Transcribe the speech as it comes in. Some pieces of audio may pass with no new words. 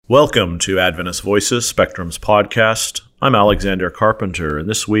Welcome to Adventist Voices, Spectrum's podcast. I'm Alexander Carpenter, and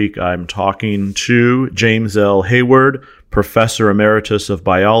this week I'm talking to James L. Hayward, Professor Emeritus of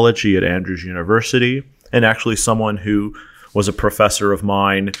Biology at Andrews University, and actually someone who was a professor of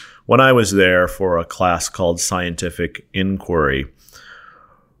mine when I was there for a class called Scientific Inquiry.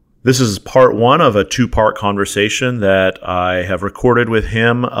 This is part one of a two-part conversation that I have recorded with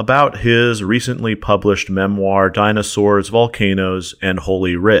him about his recently published memoir, Dinosaurs, Volcanoes, and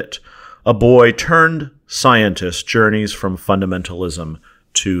Holy Writ, a boy-turned-scientist journeys from fundamentalism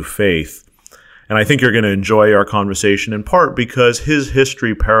to faith. And I think you're going to enjoy our conversation in part because his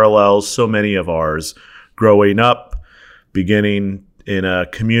history parallels so many of ours, growing up, beginning in a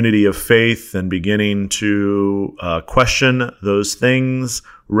community of faith and beginning to question those things,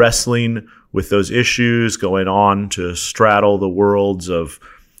 wrestling with those issues, going on to straddle the worlds of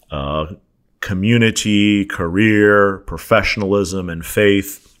community, career, professionalism, and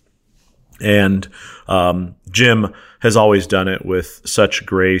faith. And Jim has always done it with such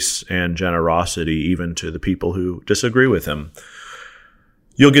grace and generosity, even to the people who disagree with him.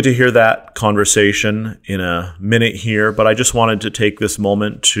 You'll get to hear that conversation in a minute here, but I just wanted to take this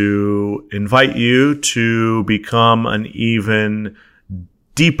moment to invite you to become an even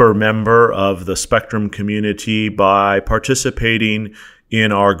deeper member of the Spectrum community by participating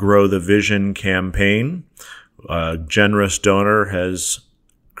in our Grow the Vision campaign. A generous donor has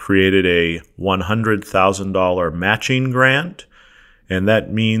created a $100,000 matching grant, and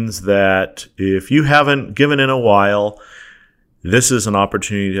that means that if you haven't given in a while, this is an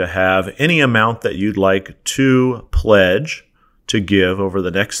opportunity to have any amount that you'd like to pledge to give over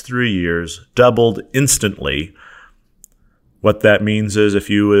the next 3 years doubled instantly. What that means is if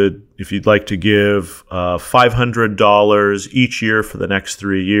you'd like to give $500 each year for the next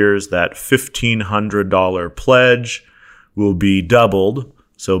 3 years, that $1,500 pledge will be doubled,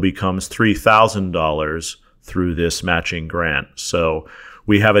 so becomes $3,000 through this matching grant. So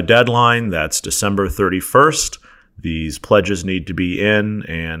we have a deadline that's December 31st. These pledges need to be in,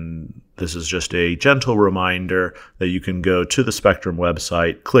 and this is just a gentle reminder that you can go to the Spectrum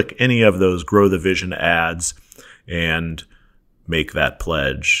website, click any of those Grow the Vision ads, and make that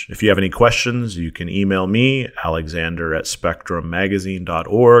pledge. If you have any questions, you can email me,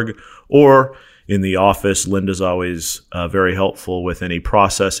 alexander@spectrummagazine.org, or in the office, Linda's always very helpful with any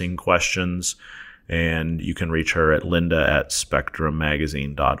processing questions, and you can reach her at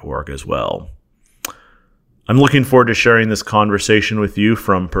linda@spectrummagazine.org as well. I'm looking forward to sharing this conversation with you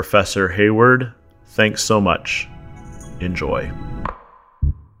from Professor Hayward. Thanks so much. Enjoy.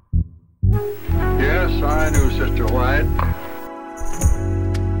 Yes, I knew Sister White.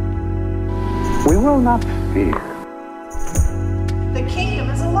 We will not fear. The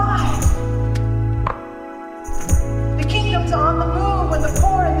kingdom is alive. The kingdom's on the move when the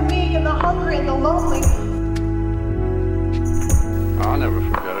poor and the meek and the hungry and the lonely. I'll never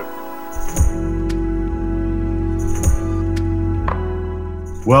forget it.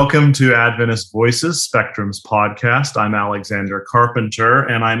 Welcome to Adventist Voices, Spectrum's podcast. I'm Alexander Carpenter,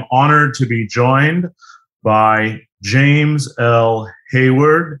 and I'm honored to be joined by James L.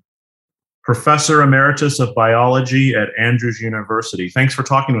 Hayward, Professor Emeritus of Biology at Andrews University. Thanks for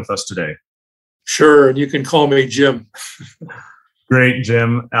talking with us today. Sure, and you can call me Jim. Great,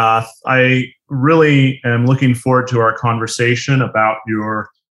 Jim. I really am looking forward to our conversation about your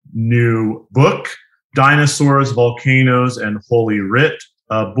new book, Dinosaurs, Volcanoes, and Holy Writ,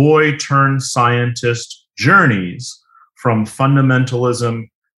 a boy-turned-scientist journeys from fundamentalism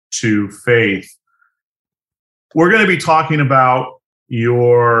to faith. We're going to be talking about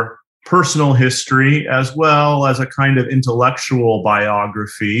your personal history as well as a kind of intellectual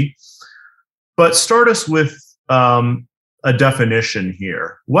biography. But start us with a definition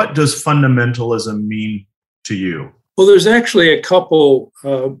here. What does fundamentalism mean to you? Well, there's actually a couple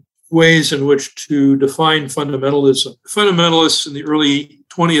ways in which to define fundamentalism. Fundamentalists in the early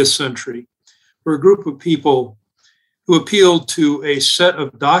 20th century were a group of people who appealed to a set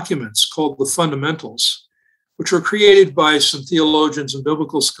of documents called the Fundamentals, which were created by some theologians and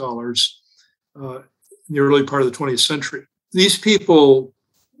biblical scholars in the early part of the 20th century. These people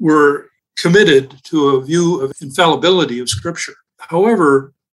were committed to a view of infallibility of Scripture.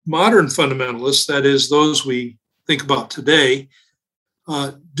 However, modern fundamentalists, that is, those we think about today,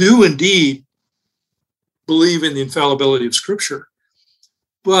 do indeed believe in the infallibility of Scripture.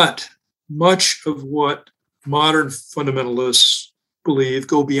 But much of what modern fundamentalists believe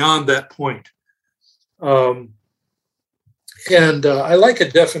go beyond that point. I like a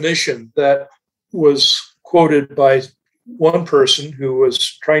definition that was quoted by one person who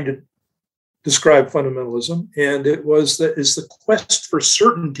was trying to describe fundamentalism, and it was that is the quest for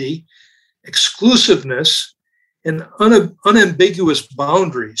certainty, exclusiveness, and unambiguous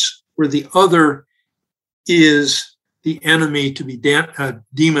boundaries where the other is the enemy to be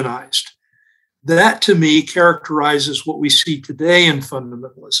demonized. That, to me, characterizes what we see today in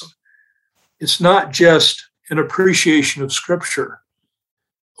fundamentalism. It's not just an appreciation of Scripture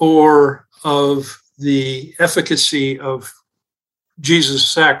or of the efficacy of Jesus'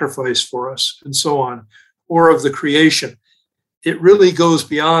 sacrifice for us and so on, or of the creation. It really goes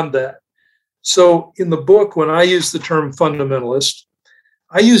beyond that. So in the book, when I use the term fundamentalist,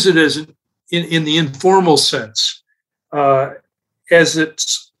 I use it as in the informal sense, as it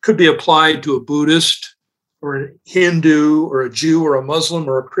could be applied to a Buddhist or a Hindu or a Jew or a Muslim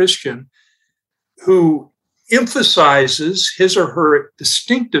or a Christian who emphasizes his or her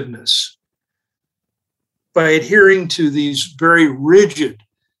distinctiveness by adhering to these very rigid,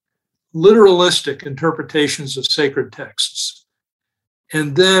 literalistic interpretations of sacred texts,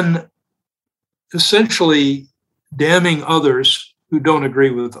 and then essentially damning others who don't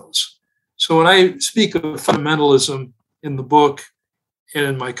agree with those. So when I speak of fundamentalism in the book and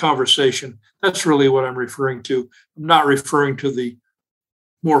in my conversation, that's really what I'm referring to. I'm not referring to the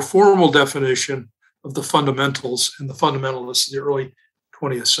more formal definition of the fundamentals and the fundamentalists of the early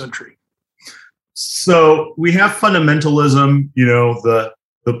 20th century. So we have fundamentalism, the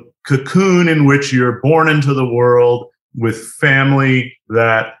cocoon in which you're born into the world with family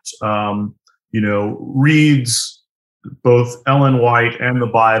that, reads both Ellen White and the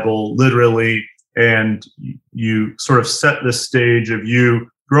Bible literally, and you sort of set the stage of you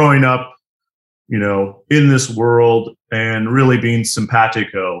growing up, in this world and really being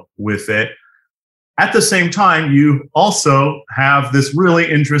simpatico with it. At the same time, you also have this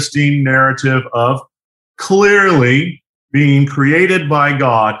really interesting narrative of clearly being created by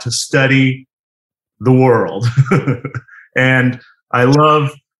God to study the world. And I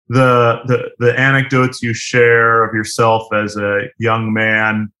love the anecdotes you share of yourself as a young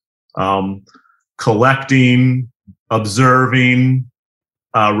man, collecting, observing,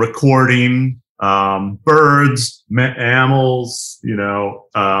 recording birds, mammals,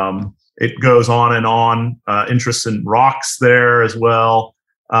 it goes on and on, interest in rocks there as well.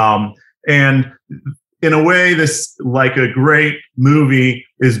 And in a way, this, like a great movie,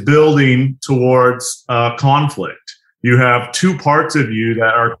 is building towards conflict. You have two parts of you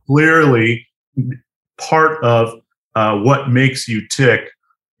that are clearly part of what makes you tick,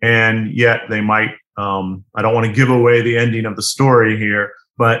 and yet they might, I don't want to give away the ending of the story here,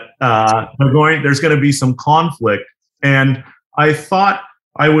 but there's going to be some conflict. And I thought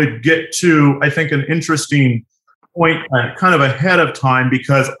I would get to, I think, an interesting point kind of ahead of time,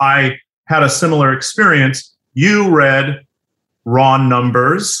 because I had a similar experience. You read Ron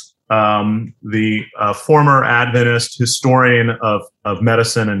Numbers, the former Adventist historian of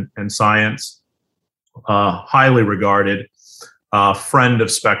medicine and science, highly regarded, friend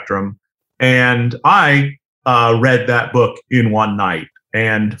of Spectrum. And I read that book in one night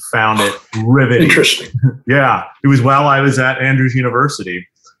and found it riveting. Interesting. Yeah, it was while I was at Andrews University.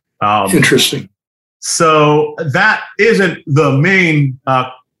 Interesting. So that isn't the main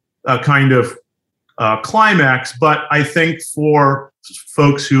kind of climax, but I think for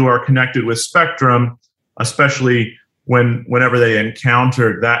folks who are connected with Spectrum, especially whenever they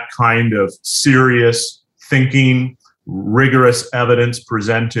encountered that kind of serious thinking, rigorous evidence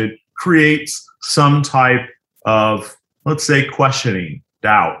presented, creates some type of, let's say, questioning,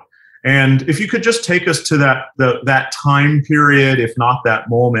 doubt. And if you could just take us to that time period, if not that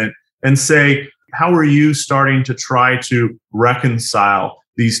moment, and say, how are you starting to try to reconcile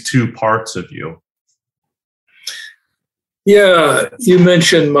these two parts of you? Yeah, you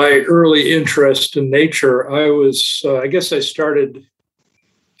mentioned my early interest in nature. I guess I started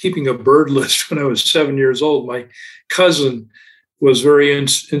keeping a bird list when I was 7 years old. My cousin was very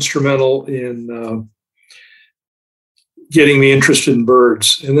instrumental in getting me interested in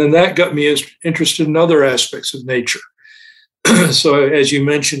birds. And then that got me interested in other aspects of nature. So as you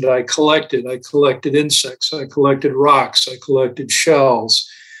mentioned, I collected insects, I collected rocks, I collected shells,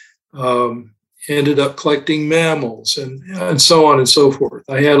 ended up collecting mammals and so on and so forth.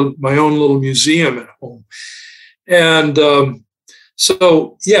 I had my own little museum at home. And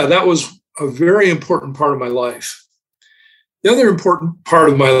so, yeah, that was a very important part of my life. The other important part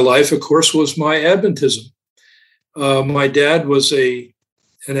of my life, of course, was my Adventism. My dad was an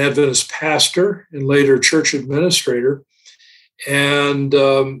Adventist pastor and later church administrator, and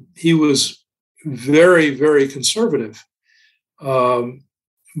he was very, very conservative.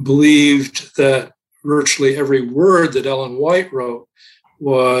 Believed that virtually every word that Ellen White wrote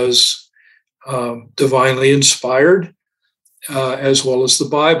was divinely inspired, as well as the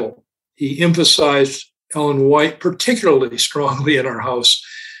Bible. He emphasized Ellen White particularly strongly in our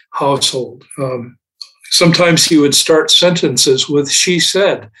household. Sometimes he would start sentences with "she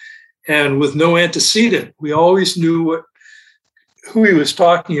said," and with no antecedent. We always knew who he was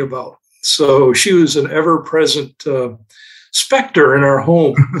talking about. So she was an ever-present specter in our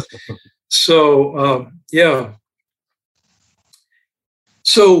home. So, yeah.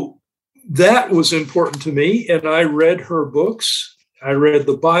 So that was important to me, and I read her books. I read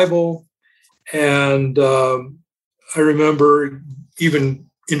the Bible, and I remember even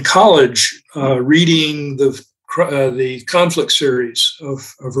in college reading the conflict series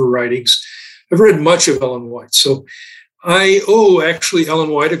of her writings. I've read much of Ellen White, so I owe actually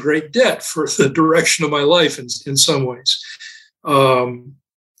Ellen White a great debt for the direction of my life in some ways.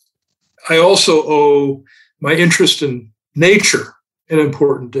 I also owe my interest in nature an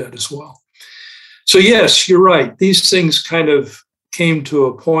important debt as well. So yes, you're right. These things kind of came to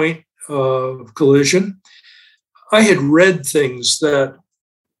a point of collision. I had read things that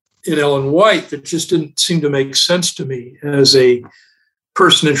in Ellen White that just didn't seem to make sense to me as a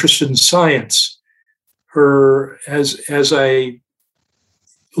person interested in science. As I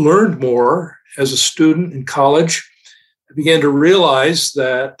learned more as a student in college, I began to realize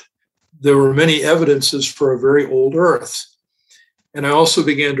that there were many evidences for a very old Earth. And I also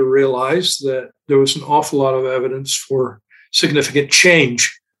began to realize that there was an awful lot of evidence for significant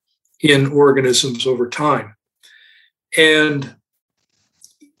change in organisms over time. And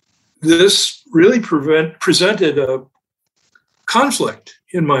this really presented a conflict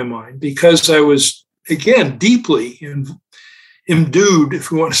in my mind because I was, again, deeply imbued,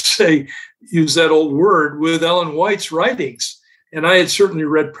 if we want to use that old word, with Ellen White's writings. And I had certainly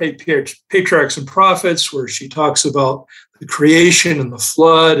read Patriarchs and Prophets, where she talks about the creation and the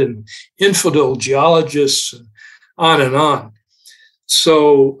flood and infidel geologists and on and on.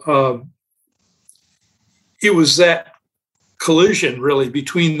 So it was that collision really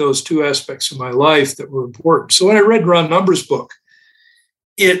between those two aspects of my life that were important. So when I read Ron Number's book,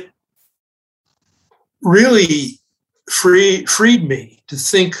 it really freed me to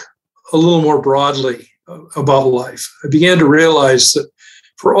think a little more broadly about life. I began to realize that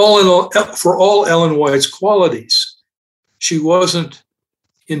for all Ellen White's qualities, she wasn't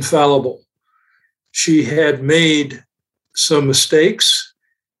infallible. She had made some mistakes,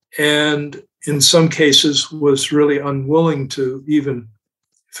 and in some cases was really unwilling to even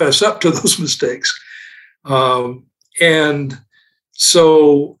fess up to those mistakes. And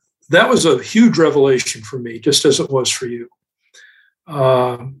so that was a huge revelation for me, just as it was for you.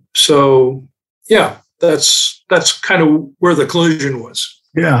 So yeah, that's kind of where the collision was.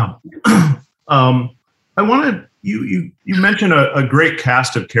 Yeah. I wanted, you mentioned a great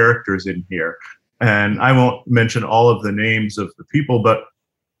cast of characters in here, and I won't mention all of the names of the people, but,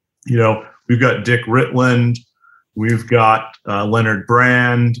 you know, we've got Dick Ritland, we've got Leonard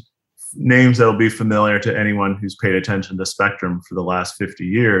Brand, names that will be familiar to anyone who's paid attention to Spectrum for the last 50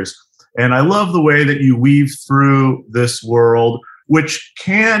 years. And I love the way that you weave through this world, which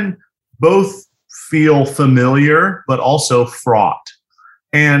can both feel familiar, but also fraught.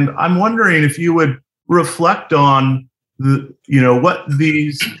 And I'm wondering if you would reflect on what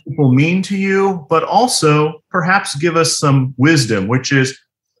these people mean to you, but also perhaps give us some wisdom, which is,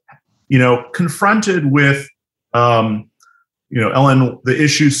 confronted with, the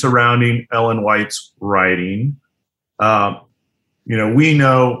issues surrounding Ellen White's writing. We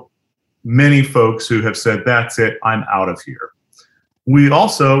know many folks who have said, that's it, I'm out of here. We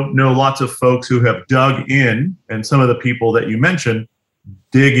also know lots of folks who have dug in, and some of the people that you mentioned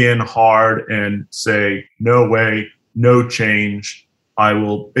dig in hard and say, no way, no change. I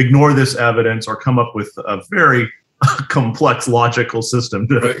will ignore this evidence or come up with a very complex logical system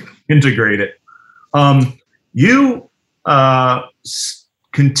to integrate it. You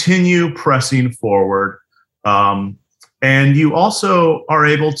continue pressing forward, and you also are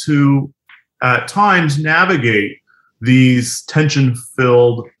able to, at times, navigate these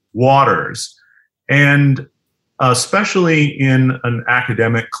tension-filled waters, and especially in an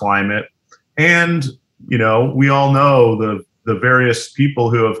academic climate. And, we all know the various people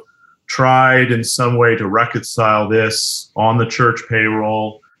who have tried in some way to reconcile this on the church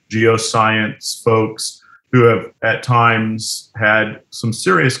payroll, geoscience folks who have at times had some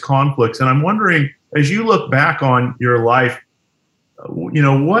serious conflicts. And I'm wondering, as you look back on your life,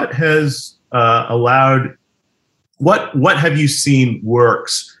 what has allowed, what have you seen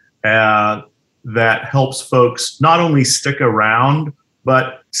works that helps folks not only stick around,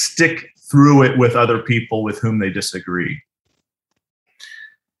 but stick through it with other people with whom they disagree?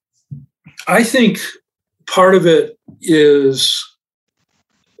 I think part of it is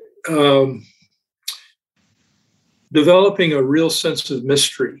developing a real sense of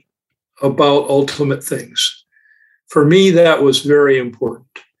mystery about ultimate things. For me, that was very important.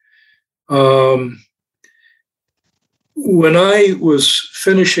 When I was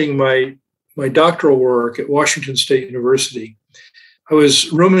finishing my doctoral work at Washington State University, I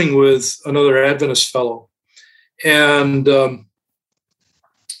was rooming with another Adventist fellow, and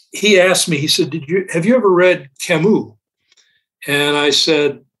he asked me, he said, have you ever read Camus? And I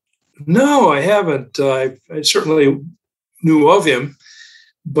said, no, I haven't. I certainly knew of him,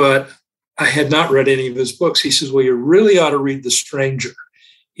 but I had not read any of his books. He says, well, you really ought to read The Stranger.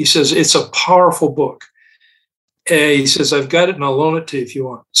 He says, it's a powerful book. And he says, I've got it and I'll loan it to you if you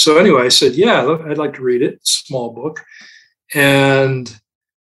want. So anyway, I said, yeah, I'd like to read it. It's a small book. And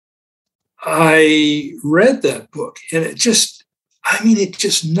I read that book, and it just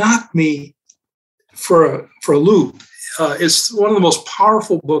knocked me for a loop. It's one of the most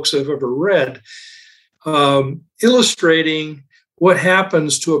powerful books I've ever read, illustrating what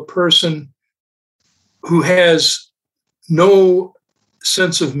happens to a person who has no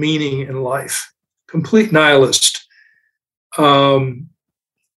sense of meaning in life, complete nihilist.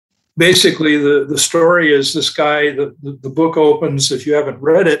 Basically, the story is this guy, the book opens, if you haven't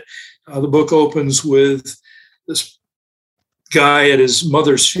read it, the book opens with this guy at his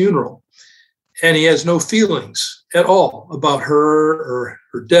mother's funeral, and he has no feelings at all about her or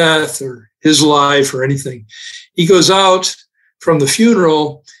her death or his life or anything. He goes out from the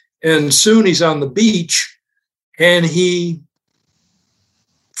funeral, and soon he's on the beach, and he,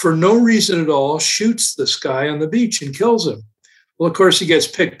 for no reason at all, shoots this guy on the beach and kills him. Well, of course, he gets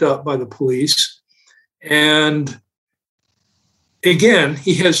picked up by the police, and again,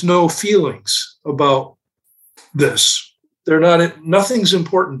 he has no feelings about this. Nothing's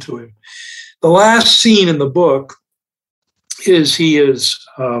important to him. The last scene in the book is he is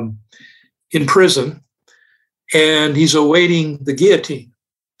in prison, and he's awaiting the guillotine.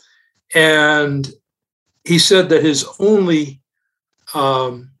 And he said that his only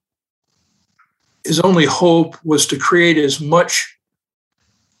hope was to create as much,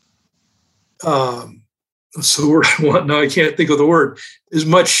 what's the word I want? Now I can't think of the word, as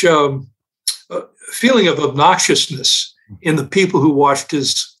much feeling of obnoxiousness in the people who watched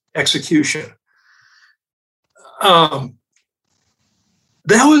his execution.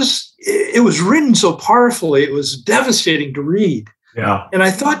 It was written so powerfully, it was devastating to read. Yeah. And I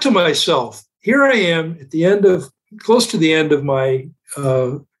thought to myself, here I am at the end of, close to the end of my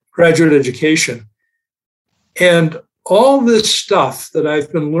graduate education. And all this stuff that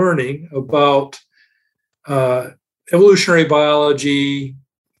I've been learning about evolutionary biology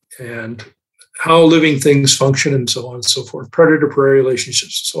and how living things function and so on and so forth, predator-prey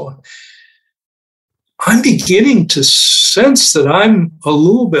relationships and so on, I'm beginning to sense that I'm a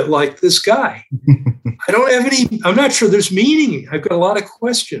little bit like this guy. I'm not sure there's meaning. I've got a lot of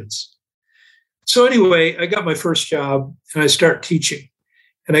questions. So anyway, I got my first job and I start teaching.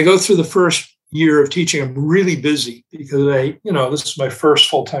 And I go through the first year of teaching. I'm really busy because this is my first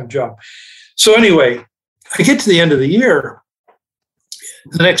full-time job. So anyway, I get to the end of the year,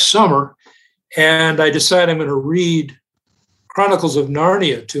 the next summer, and I decide I'm going to read Chronicles of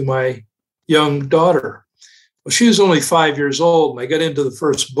Narnia to my young daughter. Well, she was only 5 years old, and I got into the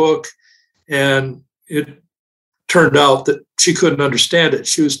first book, and it turned out that she couldn't understand it.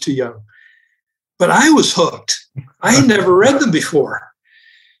 She was too young. But I was hooked. I had never read them before,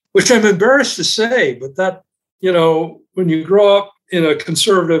 which I'm embarrassed to say, but that, when you grow up in a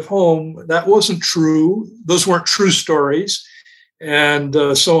conservative home, that wasn't true. Those weren't true stories, and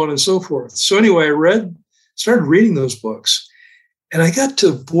so on and so forth. So anyway, I started reading those books, and I got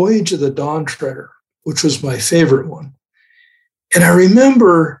to Voyage of the Dawn Treader, which was my favorite one. And I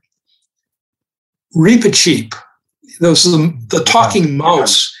remember Reepicheep, the talking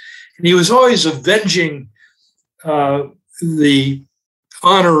mouse, and he was always avenging the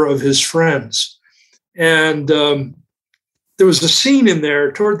honor of his friends. And there was a scene in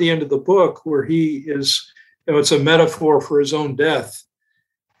there toward the end of the book where he is, it's a metaphor for his own death.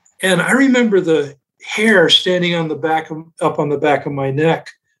 And I remember the hair standing on up on the back of my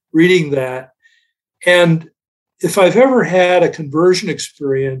neck, reading that. And if I've ever had a conversion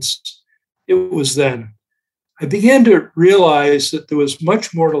experience, it was then. I began to realize that there was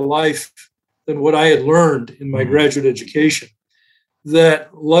much more to life than what I had learned in my graduate education,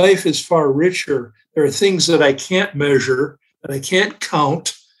 that life is far richer. There are things that I can't measure, that I can't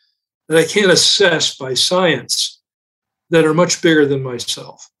count, that I can't assess by science, that are much bigger than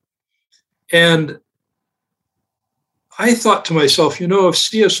myself. And I thought to myself, if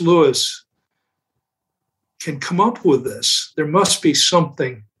C.S. Lewis can come up with this, there must be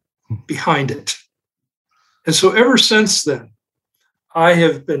something behind it. And so ever since then, I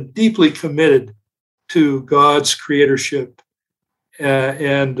have been deeply committed to God's creatorship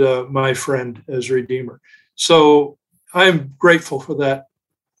and my friend as Redeemer. So I'm grateful for that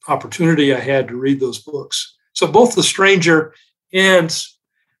opportunity I had to read those books. So both The Stranger and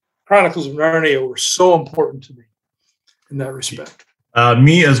Chronicles of Narnia were so important to me in that respect.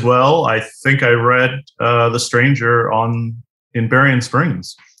 Me as well. I think I read The Stranger in Berrien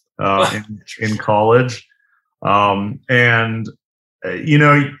Springs in college. And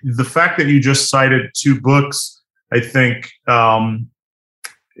the fact that you just cited two books, I think,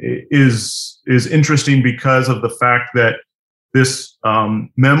 is interesting because of the fact that this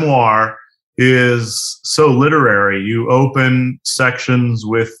memoir is so literary. You open sections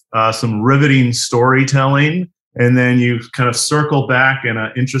with some riveting storytelling, and then you kind of circle back in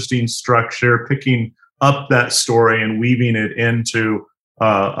an interesting structure, picking up that story and weaving it into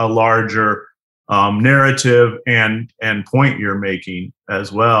a larger narrative and point you're making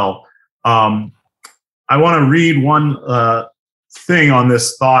as well. I want to read one thing on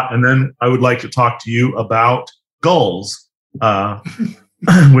this thought, and then I would like to talk to you about gulls,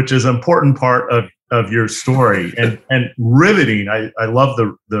 which is an important part of your story and riveting. I love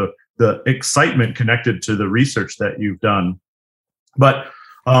the excitement connected to the research that you've done. But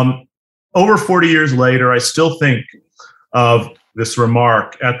over 40 years later, I still think of this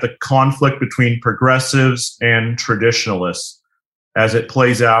remark at the conflict between progressives and traditionalists as it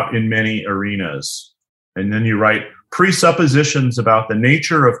plays out in many arenas. And then you write, presuppositions about the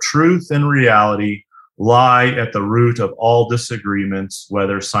nature of truth and reality lie at the root of all disagreements,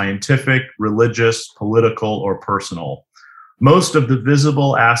 whether scientific, religious, political, or personal. Most of the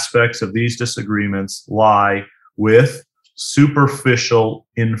visible aspects of these disagreements lie with superficial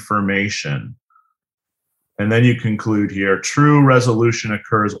information. And then you conclude here, true resolution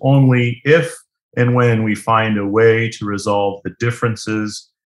occurs only if and when we find a way to resolve the differences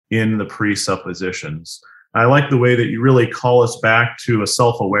in the presuppositions. I like the way that you really call us back to a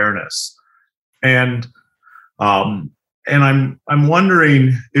self-awareness. And I'm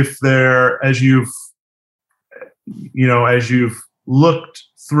wondering if there, as you've looked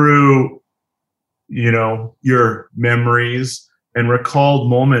through, your memories and recalled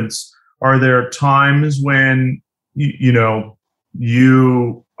moments, are there times when you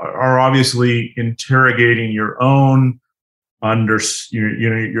are obviously interrogating your own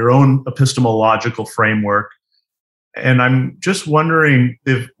your own epistemological framework? And I'm just wondering,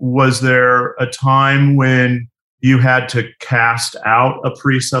 was there a time when you had to cast out a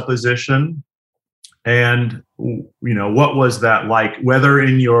presupposition? And, what was that like, whether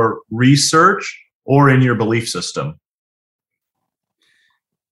in your research or in your belief system?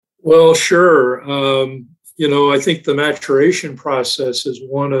 Well, sure. I think the maturation process is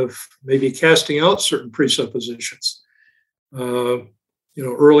one of maybe casting out certain presuppositions.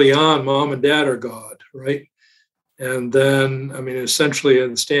 Early on, mom and dad are God, right? And then, essentially,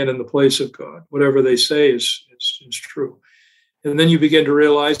 and stand in the place of God. Whatever they say is true. And then you begin to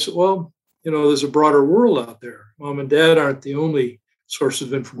realize, well, there's a broader world out there. Mom and dad aren't the only source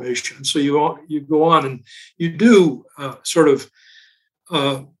of information. So you go on and you do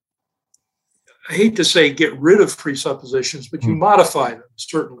I hate to say get rid of presuppositions, but you modify them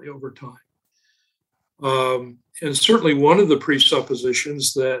certainly over time. And certainly one of the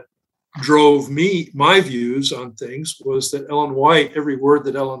presuppositions that drove my views on things was that Ellen White, every word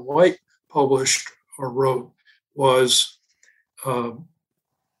that Ellen White published or wrote was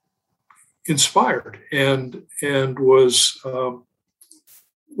inspired and was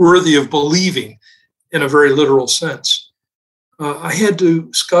worthy of believing in a very literal sense. I had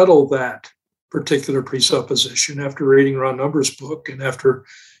to scuttle that particular presupposition after reading Ron Number's book and after,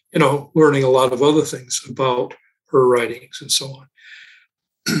 learning a lot of other things about her writings and so on.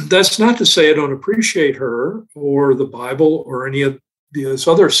 That's not to say I don't appreciate her or the Bible or any of these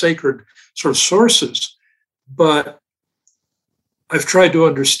other sacred sort of sources, but I've tried to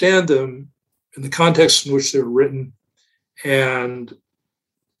understand them in the context in which they were written and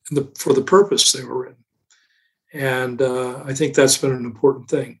for the purpose they were written. And I think that's been an important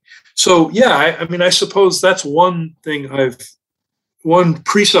thing. So, yeah, I suppose that's one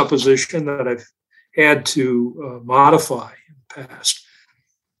presupposition that I've had to modify in the past.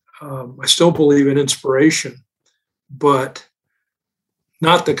 I still believe in inspiration, but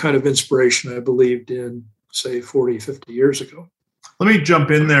not the kind of inspiration I believed in, say, 40, 50 years ago. Let me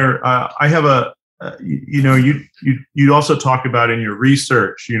jump in there. I have you also talk about in your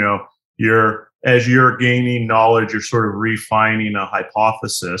research, as you're gaining knowledge, you're sort of refining a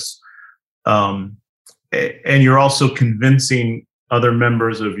hypothesis. and you're also convincing other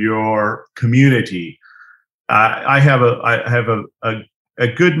members of your community. I have a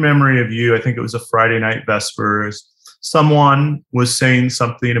good memory of you. I think it was a Friday night Vespers. Someone was saying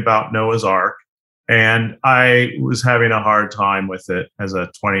something about Noah's Ark, and I was having a hard time with it as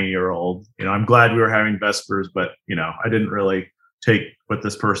a 20-year-old. I'm glad we were having Vespers, but I didn't really take what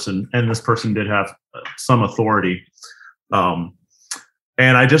this person did have some authority.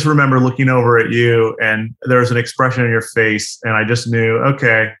 And I just remember looking over at you, and there was an expression in your face, and I just knew,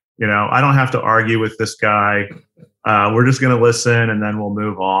 okay, I don't have to argue with this guy. We're just going to listen, and then we'll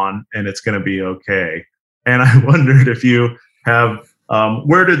move on, and it's going to be okay. And I wondered if you have,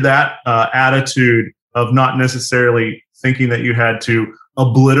 where did that attitude of not necessarily thinking that you had to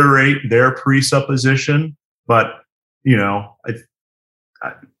obliterate their presupposition, but,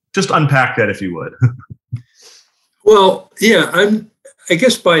 just unpack that if you would. Well, yeah, I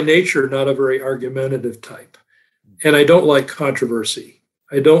guess by nature, not a very argumentative type. And I don't like controversy.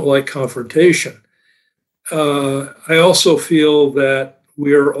 I don't like confrontation. I also feel that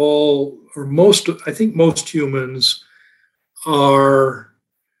we are all, I think most humans are,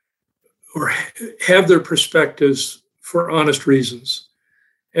 or have their perspectives for honest reasons.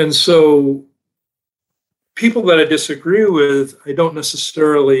 And so people that I disagree with, I don't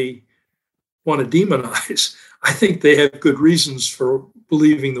necessarily want to demonize. I think they have good reasons for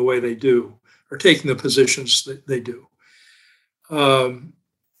believing the way they do or taking the positions that they do.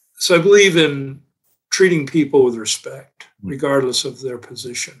 So I believe in treating people with respect, regardless of their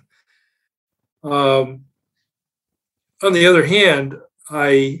position. On the other hand,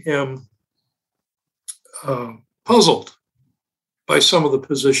 I am puzzled by some of the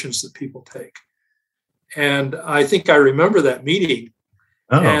positions that people take. And I think I remember that meeting.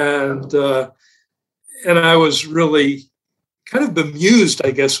 Oh. And I was really kind of bemused,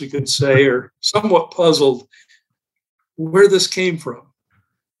 I guess we could say, or somewhat puzzled where this came from.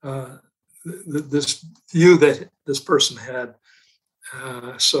 This view that this person had.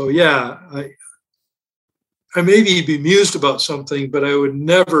 So yeah, I may be bemused about something, but I would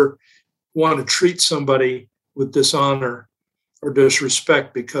never want to treat somebody with dishonor or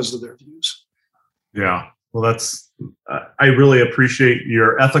disrespect because of their views. Yeah, well, I really appreciate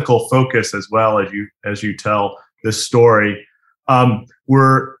your ethical focus as well as you tell this story.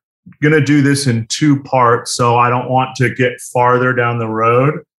 We're going to do this in two parts, so I don't want to get farther down the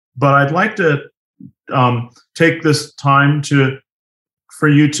road, but I'd like to take this time for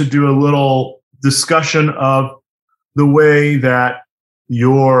you to do a little discussion of the way that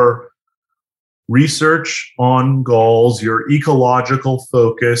your research on gulls, your ecological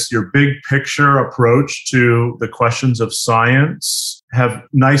focus, your big picture approach to the questions of science have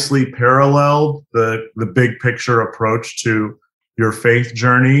nicely paralleled the big picture approach to your faith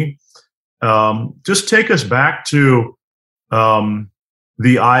journey. Just take us back to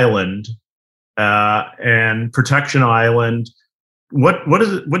the island and Protection Island. What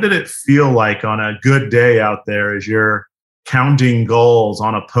did it feel like on a good day out there as you're counting gulls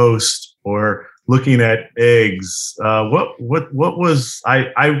on a post or looking at eggs? What was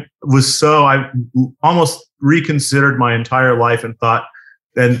I almost reconsidered my entire life and thought,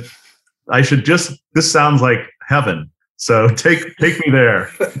 then I should this sounds like heaven. So take me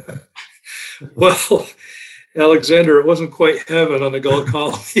there. Well, Alexander, it wasn't quite heaven on the Gull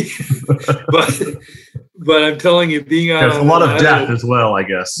colony, but I'm telling you, being out, there's a lot of death as well, I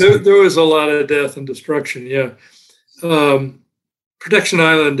guess. There was a lot of death and destruction. Yeah. Protection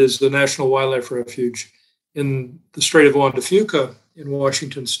Island is the National Wildlife Refuge in the Strait of Juan de Fuca in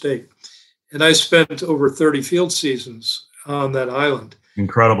Washington State. And I spent over 30 field seasons on that island.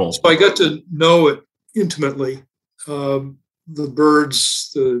 Incredible. So I got to know it intimately. The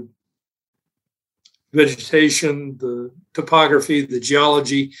birds, the vegetation, the topography, the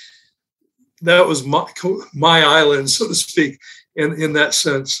geology. That was my island, so to speak, in that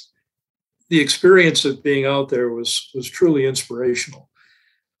sense. The experience of being out there was truly inspirational.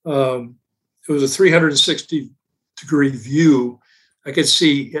 It was a 360-degree view. I could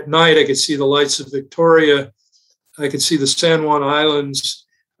see at night, I could see the lights of Victoria. I could see the San Juan Islands.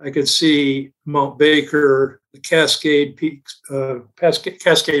 I could see Mount Baker, the Cascade Peaks,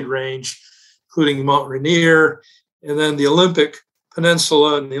 Cascade Range, including Mount Rainier, and then the Olympic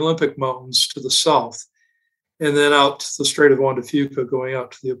Peninsula and the Olympic Mountains to the south, and then out to the Strait of Juan de Fuca, going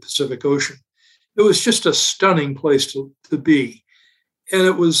out to the Pacific Ocean. It was just a stunning place to be. And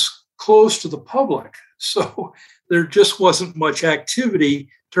it was close to the public. So there just wasn't much activity in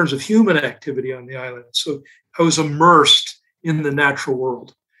terms of human activity on the island. So I was immersed in the natural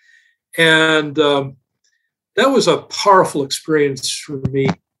world. And that was a powerful experience for me,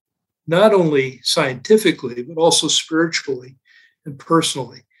 not only scientifically, but also spiritually and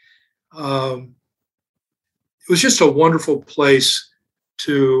personally. It was just a wonderful place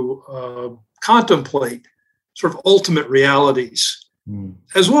to contemplate sort of ultimate realities,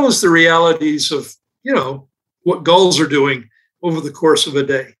 as well as the realities of, what gulls are doing over the course of a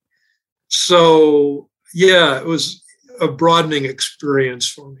day. So, yeah, it was a broadening experience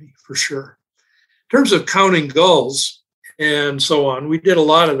for me, for sure. In terms of counting gulls and so on, we did a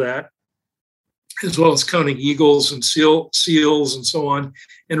lot of that, as well as counting eagles and seals and so on,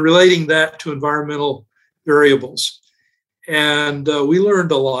 and relating that to environmental variables. And we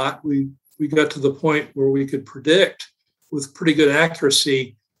learned a lot. We got to the point where we could predict with pretty good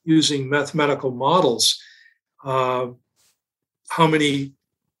accuracy using mathematical models how many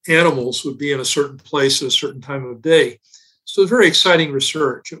animals would be in a certain place at a certain time of day. So it was very exciting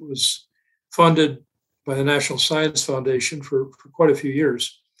research. It was funded by the National Science Foundation for quite a few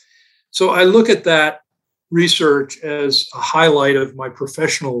years. So I look at that research as a highlight of my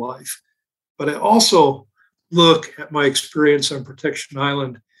professional life, but I also look at my experience on Protection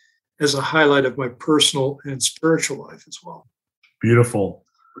Island as a highlight of my personal and spiritual life as well. Beautiful.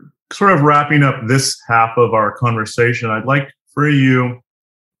 Sort of wrapping up this half of our conversation, I'd like for you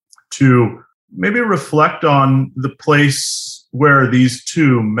to maybe reflect on the place where these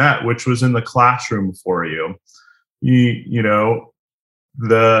two met, which was in the classroom for you. You know,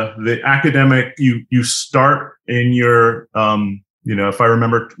 the academic, you start in your, if I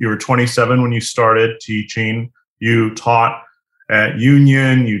remember, you were 27 when you started teaching. You taught at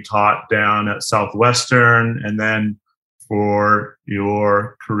Union, you taught down at Southwestern, and then for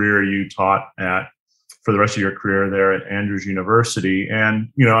your career, you taught for the rest of your career there at Andrews University. And,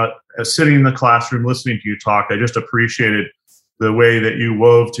 sitting in the classroom, listening to you talk, I just appreciated the way that you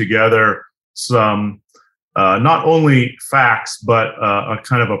wove together some, not only facts, but a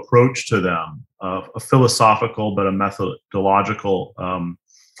kind of approach to them, a philosophical, but a methodological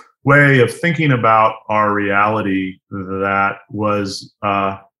way of thinking about our reality that was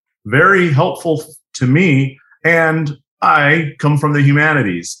very helpful to me. And I come from the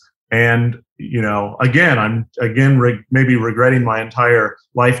humanities. And, I'm maybe regretting my entire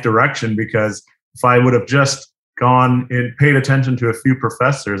life direction, because if I would have just gone and paid attention to a few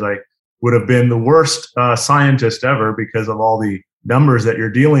professors, I would have been the worst scientist ever because of all the numbers that you're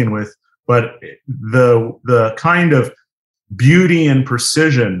dealing with. But the kind of beauty and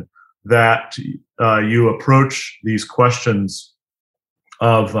precision that you approach these questions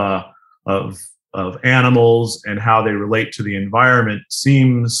of animals and how they relate to the environment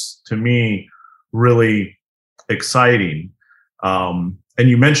seems to me really exciting. And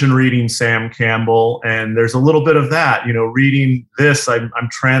you mentioned reading Sam Campbell, and there's a little bit of that. Reading this, I'm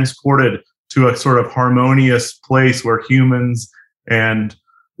transported to a sort of harmonious place where humans and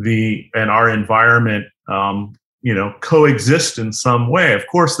our environment, coexist in some way. Of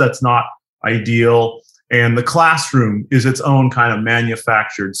course, that's not ideal, and the classroom is its own kind of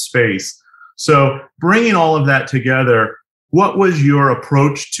manufactured space. So, bringing all of that together, what was your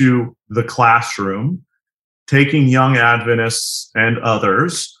approach to the classroom, taking young Adventists and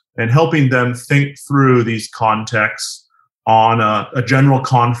others and helping them think through these contexts on a general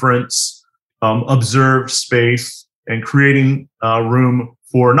conference, observed space, and creating room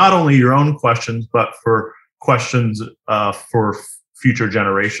for not only your own questions, but for questions for future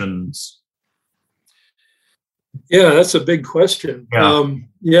generations? Yeah, that's a big question.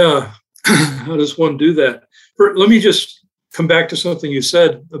 Yeah. How does one do that? Let me just come back to something you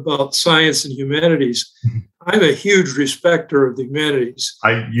said about science and humanities. I'm a huge respecter of the humanities.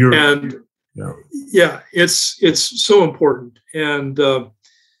 It's so important. And,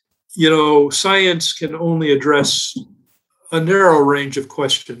 science can only address a narrow range of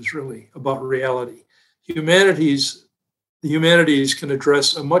questions, really, about reality. The humanities can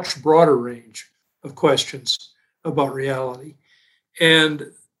address a much broader range of questions about reality.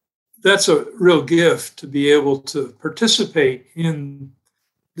 And that's a real gift to be able to participate in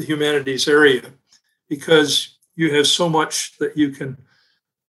the humanities area, because you have so much that you can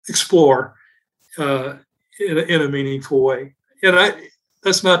explore in a meaningful way. And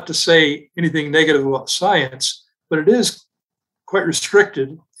that's not to say anything negative about science, but it is quite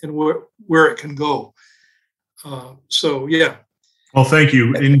restricted in where it can go. Well, thank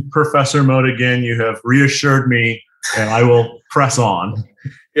you. In professor mode again, you have reassured me, and I will press on.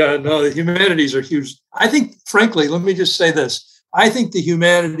 Yeah, no, the humanities are huge. I think, frankly, let me just say this. I think the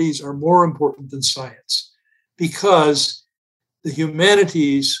humanities are more important than science, because the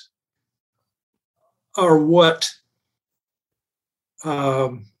humanities are what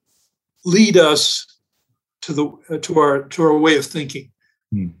lead us to our way of thinking.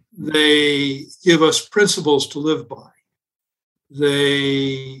 They give us principles to live by.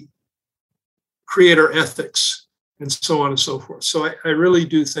 They create our ethics, and so on and so forth. So I really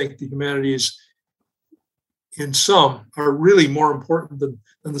do think the humanities, in some, are really more important than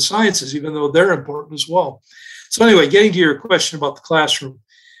the sciences, even though they're important as well. So anyway, getting to your question about the classroom,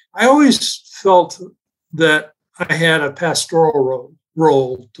 I always felt that I had a pastoral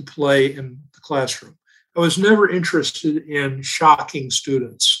role to play in the classroom. I was never interested in shocking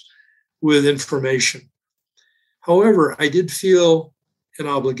students with information. However, I did feel an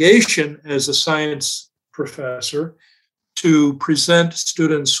obligation as a science professor to present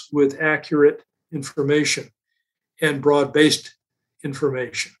students with accurate information and broad-based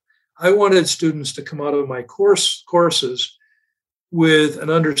information. I wanted students to come out of my courses with an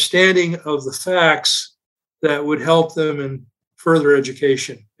understanding of the facts that would help them in further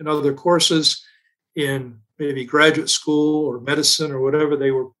education, in other courses, in maybe graduate school or medicine or whatever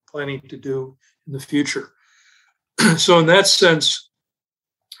they were planning to do in the future. So in that sense,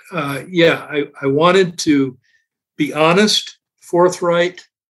 I wanted to be honest, forthright,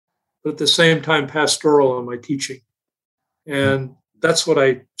 but at the same time pastoral in my teaching. And that's what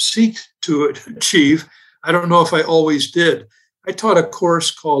I seek to achieve. I don't know if I always did. I taught a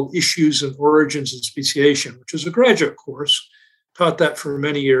course called Issues and Origins of Speciation, which is a graduate course. Taught that for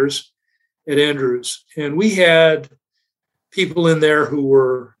many years at Andrews. And we had people in there who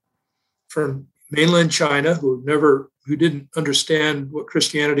were from mainland China who didn't understand what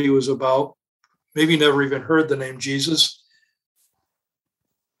Christianity was about, maybe never even heard the name Jesus.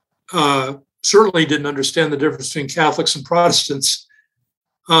 Certainly didn't understand the difference between Catholics and Protestants,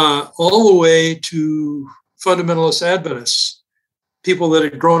 all the way to fundamentalist Adventists, people that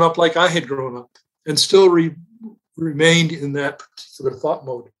had grown up like I had grown up and still remained in that particular thought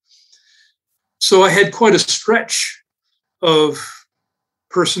mode. So I had quite a stretch of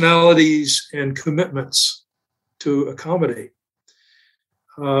personalities and commitments to accommodate.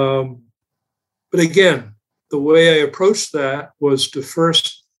 But again, the way I approached that was to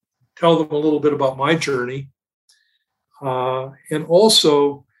first tell them a little bit about my journey, and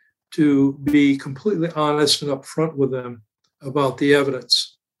also to be completely honest and upfront with them about the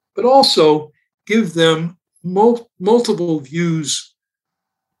evidence, but also give them multiple views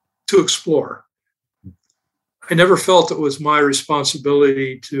to explore. I never felt it was my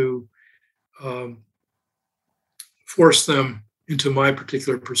responsibility to force them into my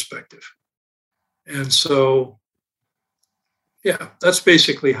particular perspective. And so, that's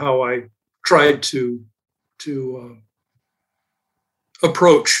basically how I tried to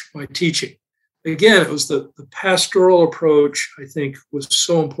approach my teaching. Again, it was the pastoral approach, I think, was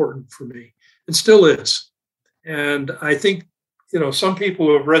so important for me and still is. And I think, some people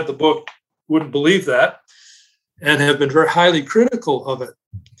who have read the book wouldn't believe that and have been very highly critical of it.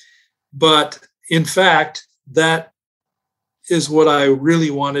 But in fact, that is what I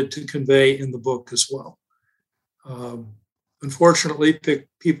really wanted to convey in the book as well. Unfortunately,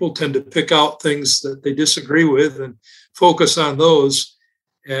 people tend to pick out things that they disagree with and focus on those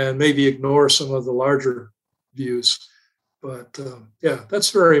and maybe ignore some of the larger views. But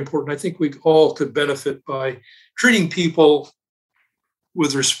that's very important. I think we all could benefit by treating people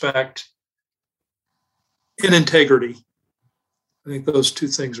with respect and integrity. I think those two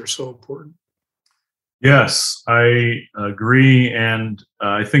things are so important. Yes, I agree. And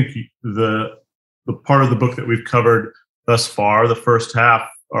I think the part of the book that we've covered thus far, the first half,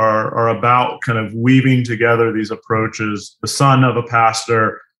 are about kind of weaving together these approaches, the son of a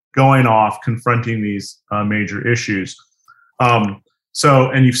pastor going off, confronting these major issues. And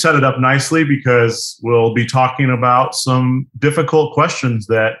you've set it up nicely because we'll be talking about some difficult questions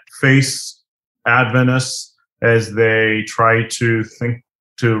that face Adventists as they try to think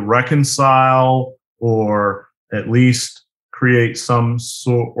to reconcile or at least create some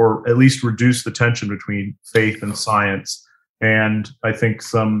sort, or at least reduce the tension between faith and science. And I think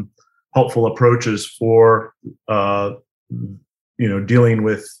some helpful approaches for, dealing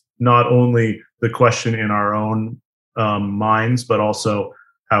with not only the question in our own minds, but also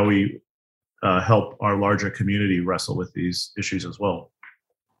how we help our larger community wrestle with these issues as well.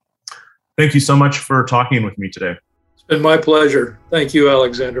 Thank you so much for talking with me today. It's been my pleasure. Thank you,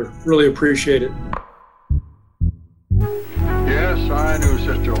 Alexander. Really appreciate it. Yes, I knew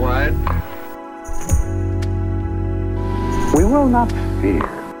Sister White. We will not fear.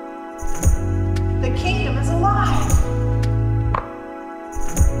 The kingdom is alive.